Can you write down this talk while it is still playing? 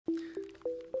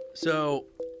So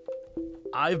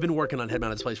I've been working on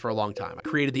head-mounted displays for a long time. I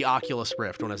created the Oculus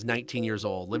Rift when I was 19 years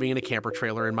old, living in a camper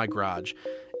trailer in my garage.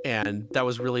 And that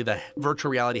was really the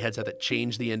virtual reality headset that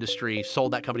changed the industry,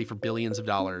 sold that company for billions of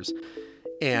dollars.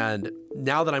 And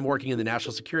now that I'm working in the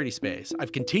national security space,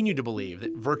 I've continued to believe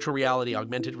that virtual reality,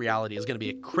 augmented reality is going to be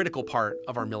a critical part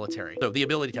of our military. So the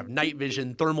ability to have night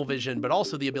vision, thermal vision, but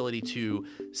also the ability to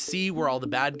see where all the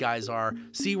bad guys are,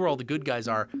 see where all the good guys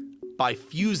are, by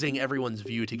fusing everyone's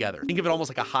view together. Think of it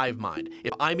almost like a hive mind.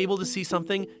 If I'm able to see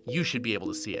something, you should be able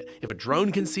to see it. If a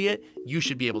drone can see it, you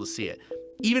should be able to see it.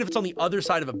 Even if it's on the other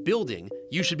side of a building,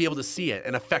 you should be able to see it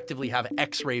and effectively have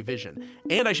X-ray vision.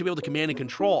 And I should be able to command and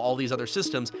control all these other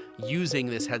systems using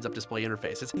this heads-up display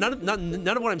interface. It's none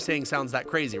of what I'm saying sounds that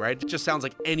crazy, right? It just sounds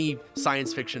like any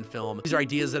science fiction film. These are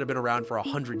ideas that have been around for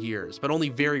 100 years, but only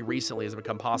very recently has it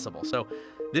become possible. So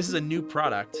this is a new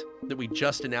product that we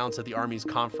just announced at the Army's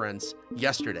conference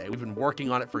yesterday. We've been working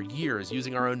on it for years,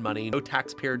 using our own money. No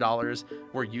taxpayer dollars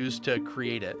were used to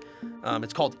create it.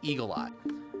 It's called Eagle Eye.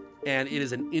 And it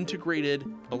is an integrated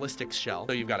ballistics shell.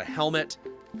 So you've got a helmet,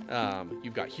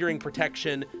 you've got hearing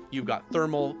protection, you've got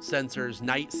thermal sensors,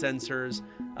 night sensors,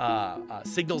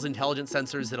 signals intelligence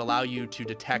sensors that allow you to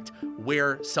detect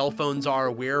where cell phones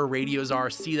are, where radios are,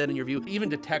 see that in your view. It even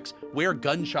detects where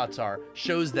gunshots are,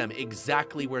 shows them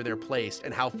exactly where they're placed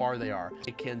and how far they are.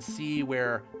 It can see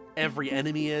where every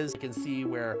enemy is. It can see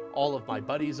where all of my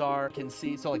buddies are. It can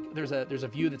see, so like there's a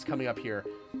view that's coming up here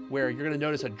where you're gonna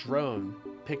notice a drone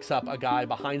picks up a guy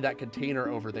behind that container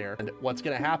over there. And what's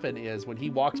gonna happen is when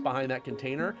he walks behind that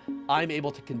container, I'm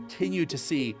able to continue to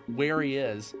see where he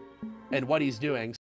is and what he's doing.